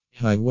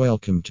Hi,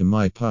 welcome to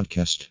my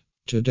podcast.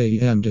 Today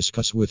I'm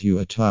discuss with you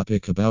a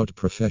topic about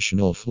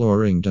professional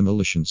flooring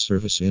demolition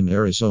service in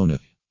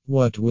Arizona.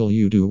 What will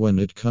you do when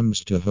it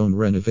comes to home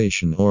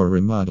renovation or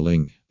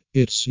remodeling?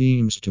 It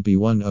seems to be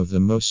one of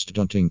the most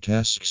daunting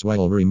tasks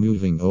while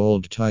removing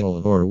old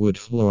tile or wood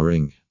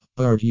flooring.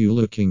 Are you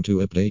looking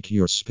to update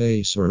your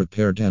space or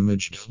repair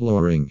damaged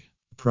flooring?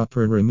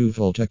 Proper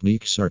removal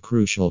techniques are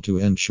crucial to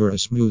ensure a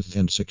smooth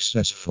and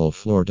successful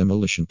floor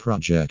demolition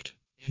project.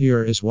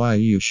 Here is why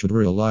you should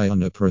rely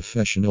on a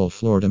professional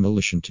floor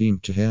demolition team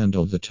to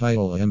handle the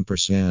tile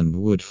and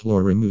wood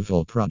floor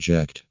removal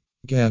project.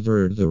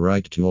 Gather the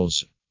right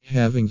tools.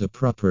 Having the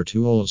proper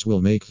tools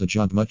will make the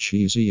job much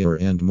easier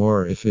and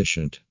more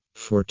efficient.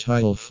 For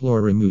tile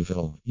floor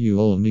removal,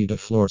 you'll need a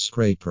floor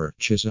scraper,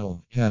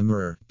 chisel,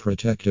 hammer,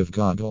 protective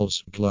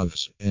goggles,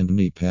 gloves, and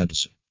knee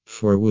pads.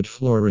 For wood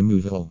floor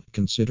removal,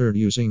 consider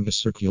using a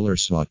circular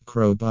saw,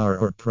 crowbar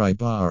or pry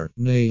bar,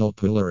 nail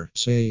puller,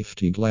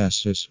 safety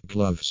glasses,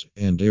 gloves,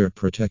 and ear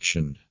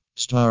protection.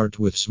 Start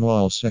with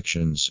small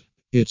sections.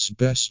 It's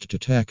best to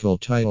tackle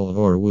tile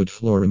or wood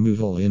floor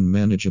removal in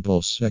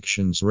manageable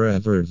sections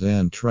rather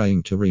than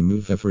trying to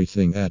remove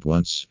everything at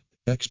once.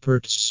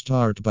 Experts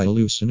start by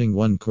loosening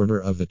one corner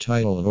of a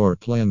tile or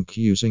plank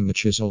using a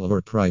chisel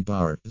or pry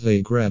bar.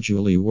 They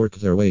gradually work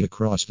their way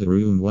across the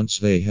room once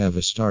they have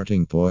a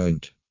starting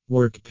point.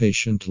 Work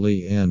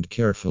patiently and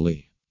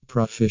carefully.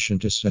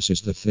 Proficient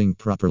assesses the thing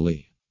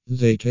properly.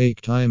 They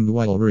take time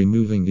while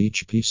removing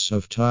each piece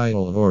of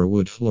tile or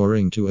wood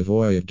flooring to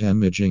avoid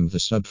damaging the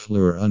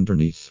subfloor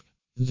underneath.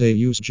 They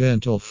use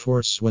gentle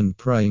force when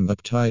prying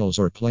up tiles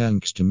or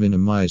planks to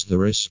minimize the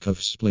risk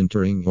of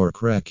splintering or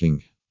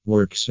cracking.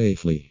 Work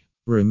safely.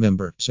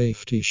 Remember,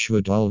 safety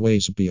should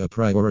always be a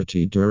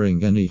priority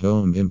during any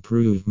home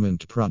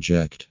improvement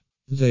project.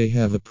 They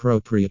have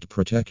appropriate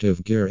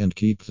protective gear and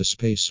keep the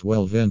space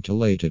well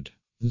ventilated.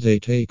 They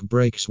take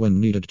breaks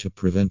when needed to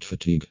prevent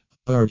fatigue.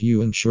 Are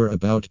you unsure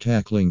about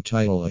tackling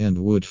tile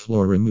and wood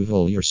floor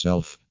removal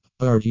yourself?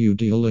 Are you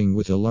dealing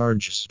with a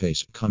large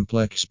space,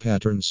 complex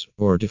patterns,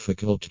 or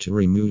difficult to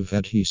remove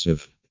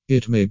adhesive?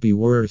 It may be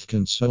worth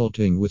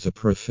consulting with a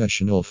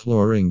professional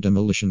flooring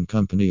demolition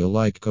company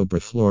like Cobra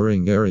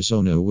Flooring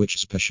Arizona, which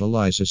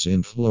specializes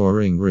in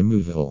flooring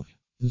removal.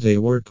 They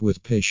work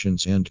with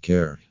patience and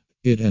care.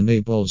 It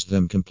enables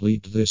them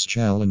complete this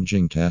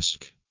challenging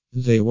task.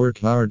 They work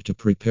hard to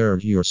prepare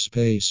your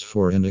space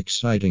for an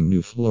exciting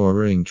new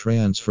flooring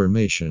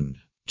transformation.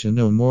 To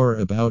know more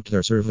about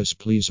their service,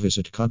 please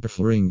visit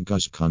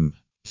cobraflooring.com.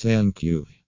 Thank you.